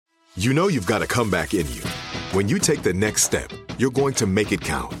You know you've got a comeback in you. When you take the next step, you're going to make it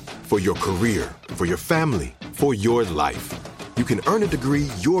count for your career, for your family, for your life. You can earn a degree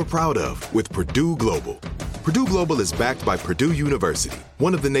you're proud of with Purdue Global. Purdue Global is backed by Purdue University,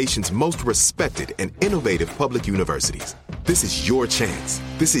 one of the nation's most respected and innovative public universities. This is your chance.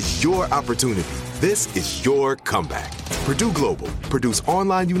 This is your opportunity. This is your comeback. Purdue Global, Purdue's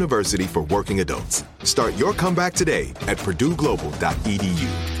online university for working adults. Start your comeback today at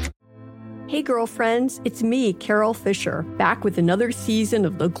purdueglobal.edu. Hey girlfriends, it's me, Carol Fisher, back with another season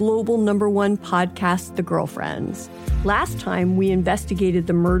of the global #1 podcast, The Girlfriends. Last time, we investigated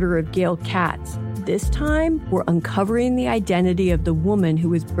the murder of Gail Katz. This time, we're uncovering the identity of the woman who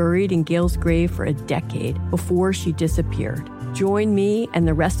was buried in Gail's grave for a decade before she disappeared. Join me and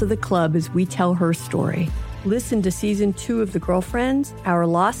the rest of the club as we tell her story. Listen to Season 2 of The Girlfriends, Our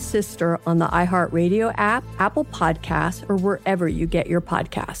Lost Sister on the iHeartRadio app, Apple Podcasts, or wherever you get your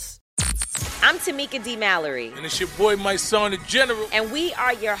podcasts. I'm Tamika D. Mallory. And it's your boy, my son, the General. And we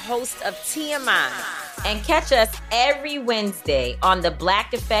are your hosts of TMI. And catch us every Wednesday on the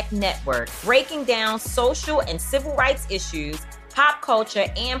Black Effect Network, breaking down social and civil rights issues, pop culture,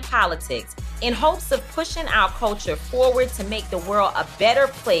 and politics in hopes of pushing our culture forward to make the world a better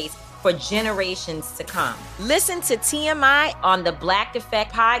place for generations to come. Listen to TMI on the Black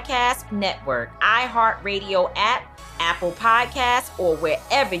Effect Podcast Network, iHeartRadio app, Apple Podcasts, or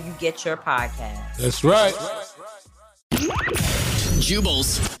wherever you get your podcasts. That's right.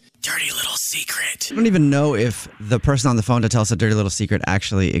 Jubal's dirty little secret. I don't even know if the person on the phone to tell us a dirty little secret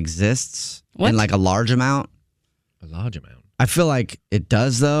actually exists in like a large amount. A large amount? I feel like it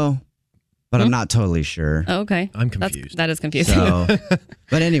does though, but I'm not totally sure. Oh, okay. I'm confused. That is confusing. So,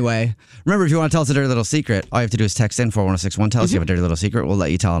 but anyway, remember, if you want to tell us a dirty little secret, all you have to do is text in 41061. Tell us you have a dirty little secret. We'll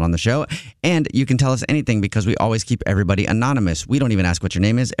let you tell it on the show. And you can tell us anything because we always keep everybody anonymous. We don't even ask what your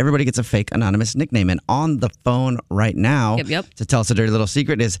name is. Everybody gets a fake anonymous nickname. And on the phone right now to tell us a dirty little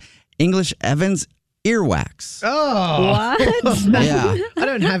secret is English Evans Earwax. Oh. What? Yeah. I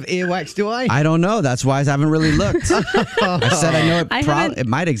don't have earwax, do I? I don't know. That's why I haven't really looked. I said I know it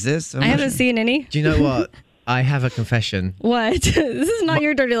might exist. I haven't seen any. Do you know what? I have a confession. What? This is not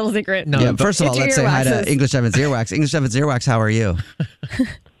your dirty little secret. No. Yeah, first of all, let's say hi to English Evans Earwax. English Evans Earwax, how are you?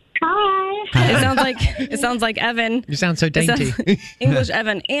 Hi. It sounds like Evan. You sound so dainty. English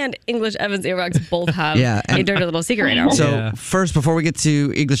Evan and English Evans Earwax both have a dirty little secret right now. So first, before we get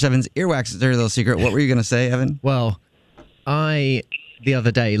to English Evans Earwax's dirty little secret, what were you going to say, Evan? Well, I, the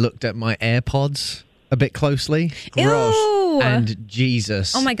other day, looked at my AirPods a bit closely. Ew. And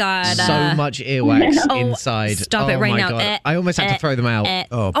Jesus. Oh my God. So much earwax inside. Stop it right my now. God. I almost had to throw them out.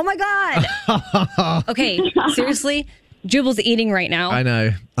 Oh my God. Okay, seriously? Jubal's eating right now. I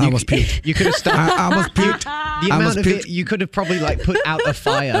know. I almost puked. You could have stopped. I almost puked. The amount of it, you could have probably put out a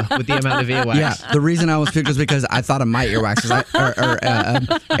fire with the amount of earwax. Yeah, the reason I almost puked was because I thought of my earwax or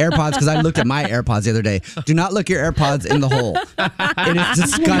AirPods because I looked at my AirPods the other day. Do not look your AirPods in the hole. It is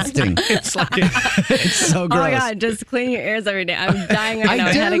disgusting. It's like it's so gross. Oh my God, just clean your ears every day. I'm dying right now.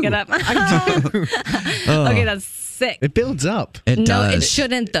 I had to get up. I do. Okay, that's sick. It builds up. It does. No, it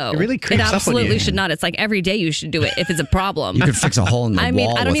shouldn't though. It really creeps up on absolutely you. should not. It's like every day you should do it if it's a problem. You could fix a hole in the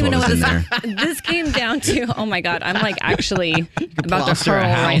wall. I don't even know what in there. this came down to. Oh my God, I'm like actually about to plaster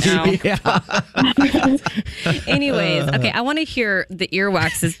a hurl right house. now. Anyways, okay, I want to hear the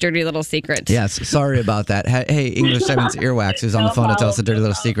earwax's dirty little secret. Yes, sorry about that. Hey, English Evans Earwax, who's on the phone to tell us a dirty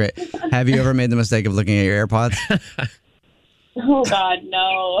little secret. Have you ever made the mistake of looking at your AirPods? Oh, God,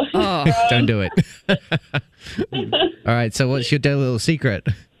 no. Oh. Don't do it. All right, so what's your dirty little secret?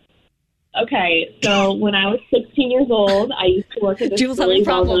 Okay, so when I was 16 years old, I used to work at this Jubal's really having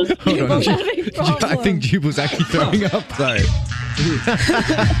problems. well-known... Hold on. Jubal's having problems. I think Jubal's actually throwing up. Sorry.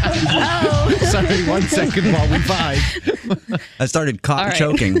 Sorry, 1 second while we vibe. I started right.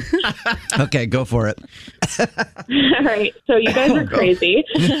 choking. Okay, go for it. All right, so you guys are crazy.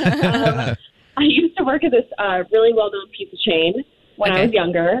 I used to work at this really well-known pizza chain when I was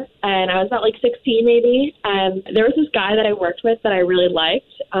younger, and I was about like 16 maybe, and there was this guy that I worked with that I really liked,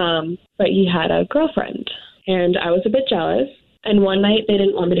 but he had a girlfriend, and I was a bit jealous, and one night they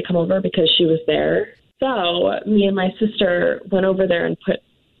didn't want me to come over because she was there, so me and my sister went over there and put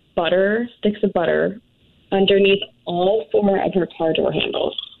sticks of butter, underneath all 4 of her car door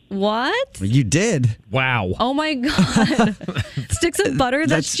handles. What? You did. Wow. Oh my God. Sticks of butter?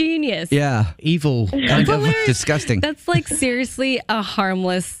 That's genius. Yeah. Evil. Kind of. Disgusting. That's like seriously a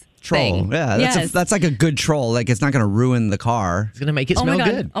harmless troll. thing. Yeah, that's like a good troll. Like it's not going to ruin the car. It's going to make it smell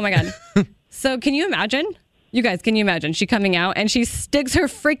good. Oh my God. So can you imagine? You guys, can you imagine? She coming out and she sticks her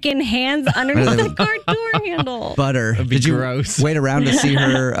freaking hands underneath the car door handle. Butter. Did you wait around to see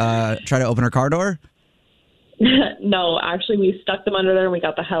her try to open her car door? No, actually, we stuck them under there and we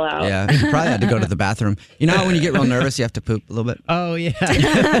got the hell out. Yeah, you probably had to go to the bathroom. You know how when you get real nervous, you have to poop a little bit? Oh,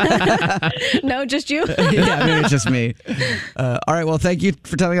 yeah. No, just you? Yeah, maybe it's just me. All right, well, thank you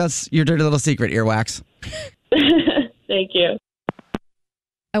for telling us your dirty little secret, Earwax. Thank you.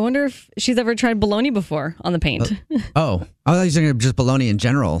 I wonder if she's ever tried bologna before on the paint. Oh, I thought you were saying just bologna in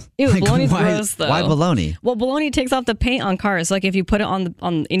general. Ew, bologna's gross, though. Why bologna? Well, bologna takes off the paint on cars. Like if you put it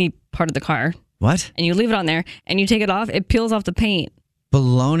on any part of the car. What? And you leave it on there and you take it off, it peels off the paint.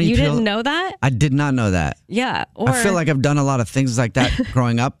 Bologna You didn't know that? I did not know that. Yeah. I feel like I've done a lot of things like that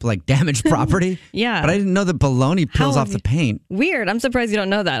growing up, like damaged property. Yeah. But I didn't know that bologna peels off the paint. Weird. I'm surprised you don't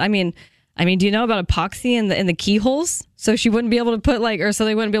know that. I mean, do you know about epoxy in the keyholes? So she wouldn't be able to put so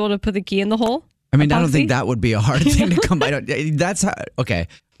they wouldn't be able to put the key in the hole? I mean, Epoxy? I don't think that would be a hard thing to come by. That's how, okay.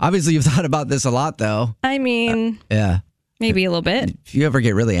 Obviously, you've thought about this a lot, though. I mean, yeah. Maybe a little bit. If you ever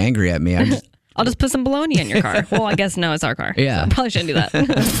get really angry at me, I'll just put some bologna in your car. Well, I guess no, it's our car. Yeah. So I probably shouldn't do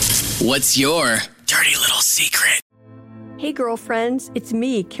that. What's your dirty little secret? Hey, girlfriends, it's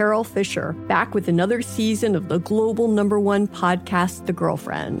me, Carol Fisher, back with another season of the global #1 podcast, The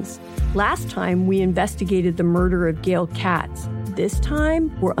Girlfriends. Last time, we investigated the murder of Gail Katz. This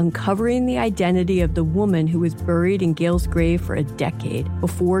time, we're uncovering the identity of the woman who was buried in Gail's grave for a decade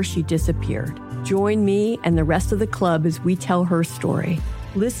before she disappeared. Join me and the rest of the club as we tell her story.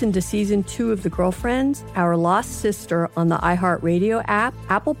 Listen to Season 2 of The Girlfriends, Our Lost Sister on the iHeartRadio app,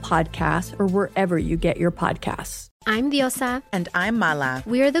 Apple Podcasts, or wherever you get your podcasts. I'm Diosa. And I'm Mala.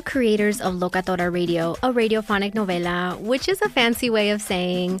 We are the creators of Locatora Radio, a radiophonic novela, which is a fancy way of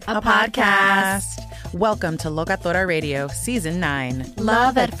saying a podcast. Welcome to Locatora Radio, Season 9.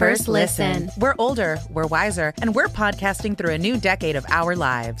 Love at first listen. We're older, we're wiser, and we're podcasting through a new decade of our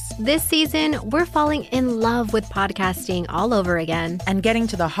lives. This season, we're falling in love with podcasting all over again. And getting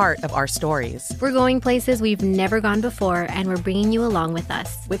to the heart of our stories. We're going places we've never gone before, and we're bringing you along with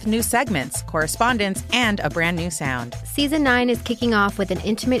us. With new segments, correspondence, and a brand new sound. Season 9 is kicking off with an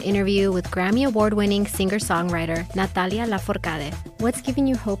intimate interview with Grammy Award-winning singer-songwriter Natalia Lafourcade. What's giving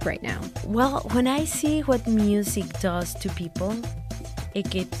you hope right now? Well, when I see what music does to people, it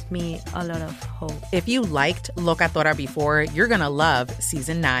gives me a lot of hope. If you liked Locatora before, you're going to love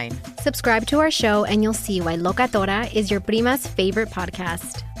Season 9. Subscribe to our show and you'll see why Locatora is your prima's favorite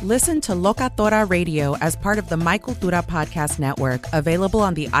podcast. Listen to Locatora Radio as part of the My Cultura Podcast Network, available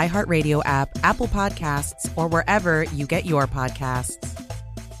on the iHeartRadio app, Apple Podcasts, or wherever you get your podcasts.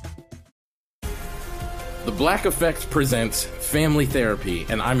 The Black Effect presents Family Therapy,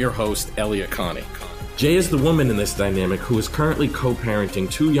 and I'm your host, Elliot Connie. Jay is the woman in this dynamic who is currently co-parenting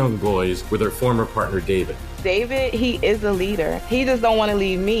 2 young boys with her former partner, David. David, he is a leader. He just don't want to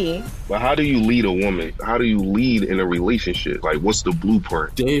leave me. But how do you lead a woman? How do you lead in a relationship? Like, what's the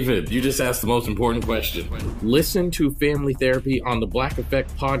blueprint? David, you just asked the most important question. Listen to Family Therapy on the Black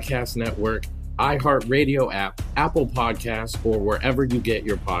Effect Podcast Network, iHeartRadio app, Apple Podcasts, or wherever you get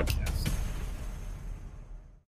your podcasts.